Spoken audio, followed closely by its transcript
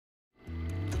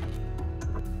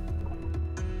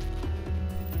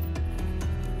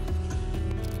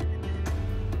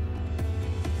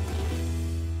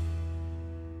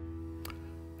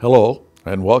Hello,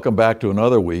 and welcome back to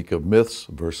another week of Myths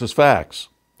versus Facts.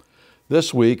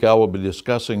 This week I will be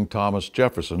discussing Thomas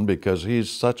Jefferson because he's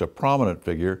such a prominent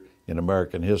figure in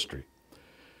American history,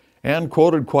 and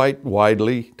quoted quite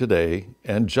widely today,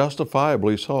 and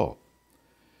justifiably so.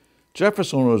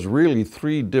 Jefferson was really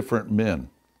three different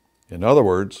men. In other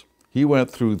words, he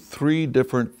went through three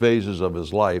different phases of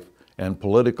his life and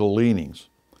political leanings.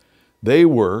 They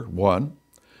were, 1,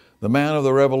 the man of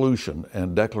the Revolution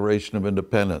and Declaration of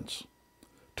Independence;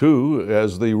 2,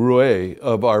 as the roué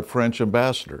of our French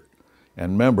ambassador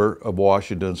and member of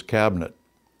Washington's cabinet;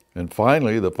 and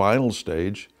finally, the final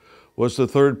stage, was the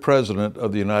third president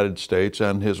of the United States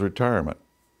and his retirement.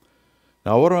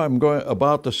 Now, what I'm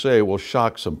about to say will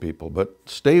shock some people, but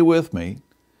stay with me.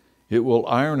 It will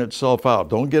iron itself out.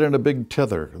 Don't get in a big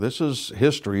tither. This is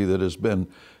history that has been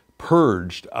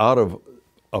purged out of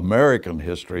American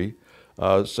history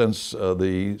since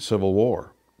the Civil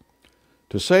War.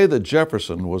 To say that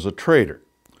Jefferson was a traitor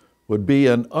would be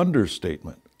an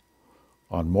understatement.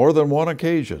 On more than one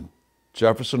occasion,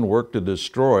 Jefferson worked to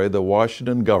destroy the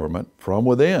Washington government from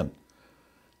within,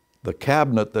 the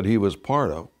cabinet that he was part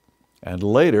of, and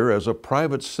later as a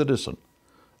private citizen,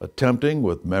 attempting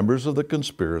with members of the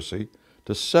conspiracy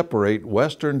to separate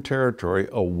Western territory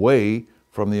away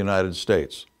from the United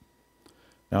States.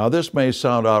 Now, this may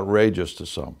sound outrageous to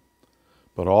some,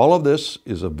 but all of this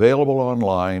is available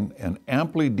online and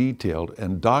amply detailed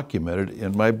and documented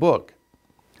in my book.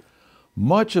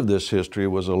 Much of this history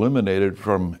was eliminated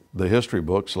from the history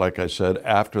books, like I said,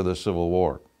 after the Civil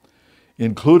War,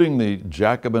 including the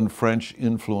Jacobin French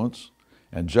influence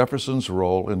and Jefferson's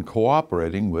role in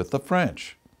cooperating with the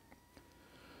French.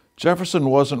 Jefferson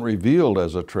wasn't revealed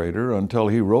as a traitor until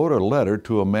he wrote a letter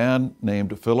to a man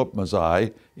named Philip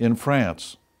Mazzei in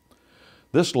France.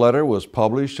 This letter was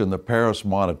published in the Paris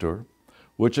Moniteur,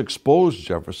 which exposed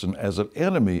Jefferson as an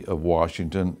enemy of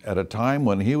Washington at a time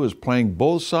when he was playing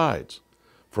both sides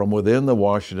from within the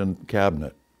Washington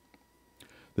cabinet.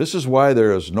 This is why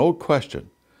there is no question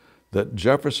that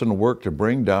Jefferson worked to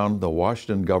bring down the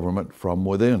Washington government from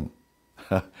within.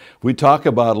 We talk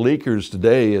about leakers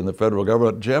today in the federal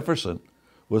government. Jefferson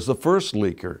was the first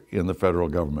leaker in the federal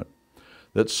government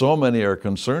that so many are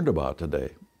concerned about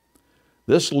today.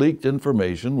 This leaked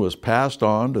information was passed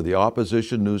on to the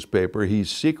opposition newspaper he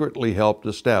secretly helped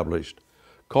establish,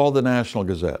 called the National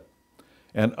Gazette,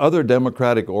 and other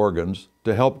democratic organs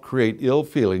to help create ill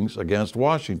feelings against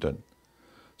Washington,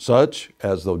 such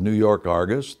as the New York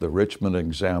Argus, the Richmond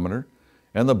Examiner,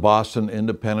 and the Boston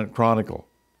Independent Chronicle.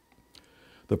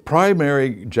 The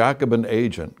primary Jacobin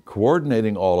agent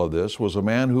coordinating all of this was a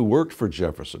man who worked for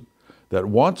Jefferson, that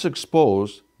once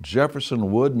exposed,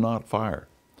 Jefferson would not fire.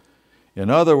 In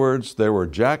other words, there were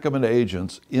Jacobin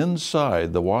agents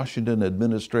inside the Washington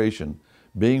administration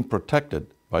being protected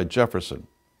by Jefferson.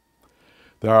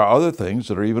 There are other things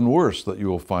that are even worse that you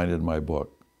will find in my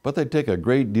book, but they take a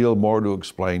great deal more to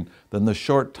explain than the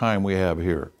short time we have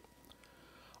here.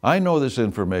 I know this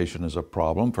information is a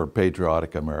problem for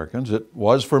patriotic Americans. It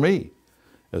was for me,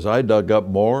 as I dug up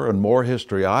more and more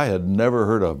history I had never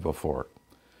heard of before.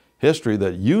 History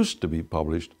that used to be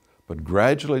published, but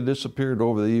gradually disappeared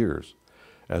over the years,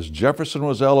 as Jefferson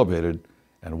was elevated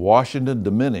and Washington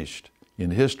diminished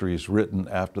in histories written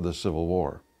after the Civil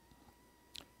War.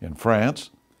 In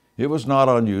France, it was not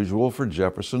unusual for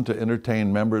Jefferson to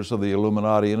entertain members of the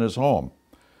Illuminati in his home.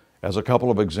 As a couple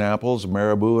of examples,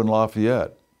 Mirabeau and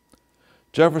Lafayette.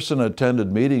 Jefferson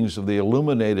attended meetings of the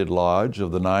Illuminated Lodge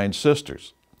of the Nine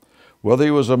Sisters. Whether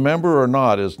he was a member or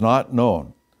not is not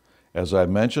known. As I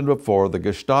mentioned before, the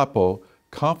Gestapo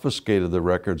confiscated the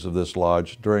records of this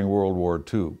lodge during World War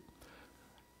II.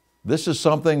 This is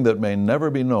something that may never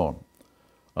be known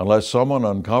unless someone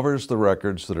uncovers the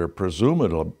records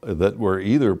that were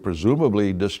either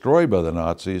presumably destroyed by the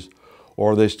Nazis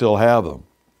or they still have them.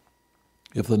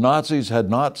 If the Nazis had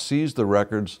not seized the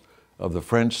records of the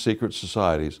French secret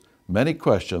societies, many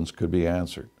questions could be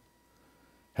answered.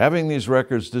 Having these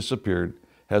records disappeared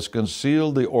has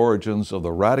concealed the origins of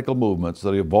the radical movements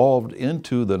that evolved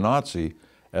into the Nazi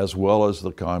as well as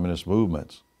the communist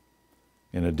movements.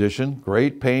 In addition,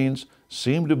 great pains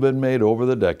seem to have been made over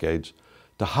the decades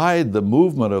to hide the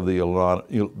movement of the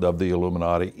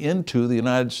Illuminati into the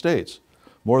United States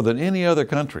more than any other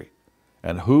country,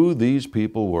 and who these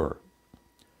people were.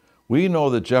 We know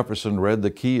that Jefferson read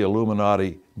the key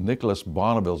Illuminati Nicholas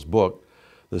Bonneville's book,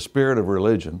 The Spirit of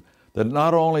Religion, that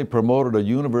not only promoted a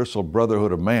universal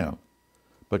brotherhood of man,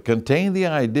 but contained the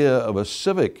idea of a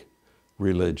civic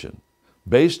religion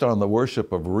based on the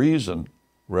worship of reason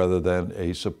rather than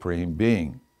a supreme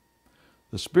being.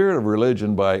 The Spirit of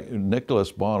Religion by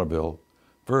Nicholas Bonneville,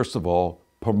 first of all,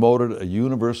 promoted a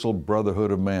universal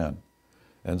brotherhood of man,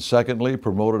 and secondly,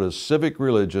 promoted a civic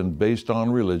religion based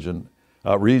on reason,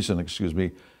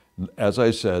 as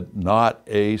I said, not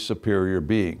a superior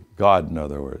being, God in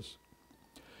other words.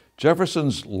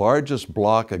 Jefferson's largest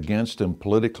bloc against him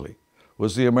politically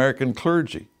was the American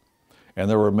clergy, and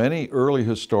there were many early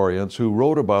historians who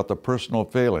wrote about the personal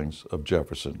failings of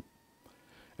Jefferson.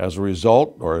 As a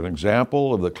result, or an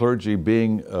example of the clergy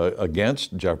being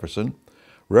against Jefferson,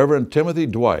 Reverend Timothy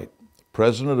Dwight,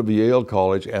 president of Yale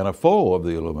College and a foe of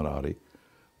the Illuminati,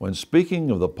 when speaking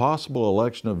of the possible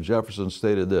election of Jefferson,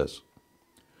 stated this: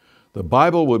 "The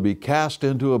Bible would be cast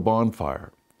into a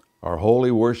bonfire, our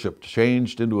holy worship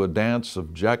changed into a dance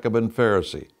of Jacobin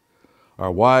Pharisee,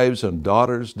 our wives and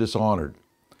daughters dishonored,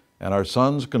 and our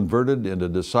sons converted into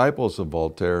disciples of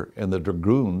Voltaire and the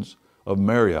dragoons of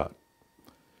Marriott."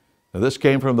 Now, this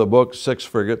came from the book Six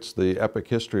Frigates, the Epic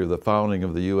History of the Founding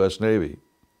of the U.S. Navy.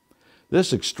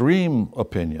 This extreme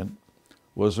opinion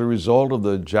was a result of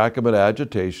the Jacobin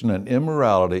agitation and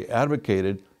immorality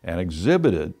advocated and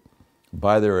exhibited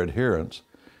by their adherents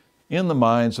in the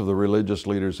minds of the religious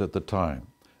leaders at the time.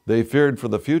 They feared for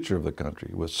the future of the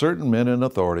country, with certain men in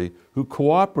authority who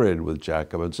cooperated with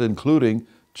Jacobins, including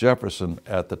Jefferson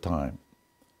at the time.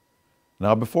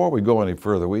 Now, before we go any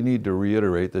further, we need to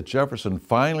reiterate that Jefferson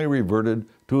finally reverted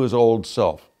to his old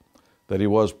self that he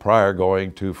was prior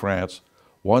going to France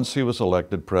once he was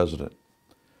elected president.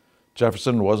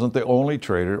 Jefferson wasn't the only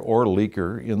traitor or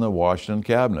leaker in the Washington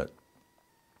cabinet.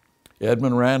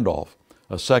 Edmund Randolph,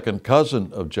 a second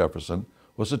cousin of Jefferson,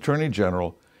 was Attorney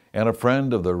General and a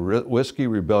friend of the Whiskey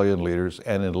Rebellion leaders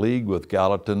and in league with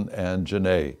Gallatin and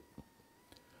Genet.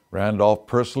 Randolph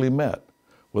personally met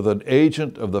with an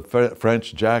agent of the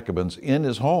French Jacobins in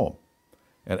his home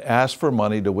and asked for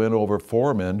money to win over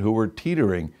 4 men who were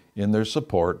teetering in their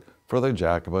support for the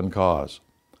Jacobin cause.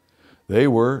 They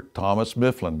were Thomas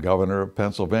Mifflin, governor of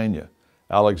Pennsylvania,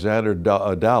 Alexander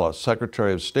Dallas,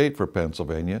 Secretary of State for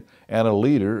Pennsylvania, and a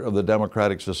leader of the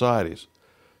Democratic Societies,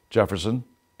 Jefferson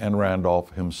and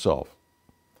Randolph himself.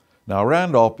 Now,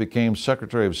 Randolph became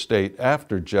Secretary of State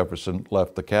after Jefferson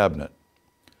left the cabinet.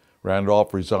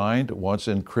 Randolph resigned once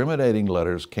incriminating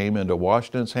letters came into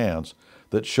Washington's hands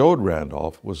that showed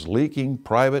Randolph was leaking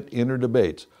private inner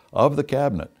debates of the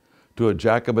cabinet to a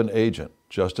Jacobin agent,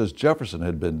 just as Jefferson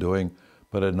had been doing,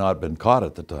 but had not been caught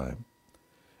at the time.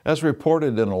 As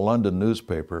reported in a London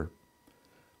newspaper,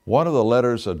 one of the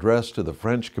letters addressed to the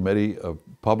French Committee of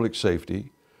Public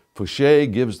Safety,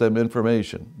 Fouché gives them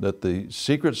information that the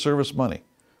Secret Service money,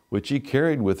 which he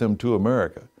carried with him to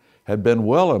America, had been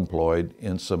well employed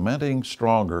in cementing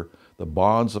stronger the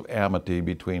bonds of amity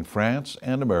between France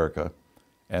and America,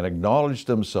 and acknowledged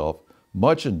himself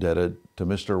much indebted to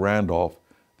Mr. Randolph,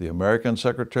 the American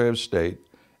Secretary of State,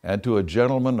 and to a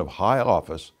gentleman of high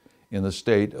office in the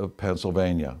state of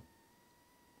Pennsylvania.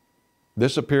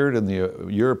 This appeared in the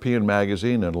European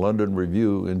magazine and London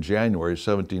Review in January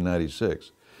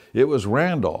 1796. It was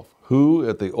Randolph who,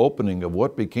 at the opening of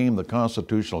what became the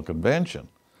Constitutional Convention,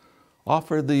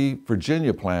 offered the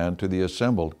Virginia plan to the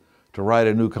assembled to write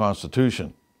a new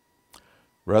constitution.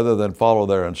 Rather than follow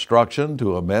their instruction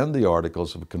to amend the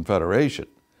Articles of Confederation,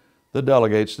 the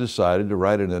delegates decided to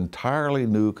write an entirely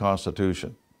new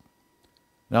constitution.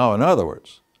 Now, in other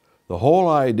words, the whole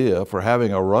idea for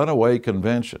having a runaway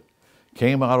convention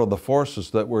came out of the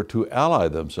forces that were to ally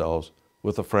themselves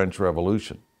with the French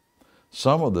Revolution.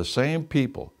 Some of the same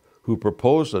people who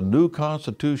proposed a new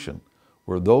constitution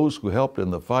were those who helped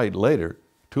in the fight later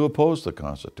to oppose the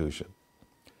Constitution.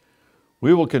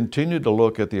 We will continue to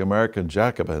look at the American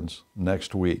Jacobins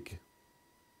next week.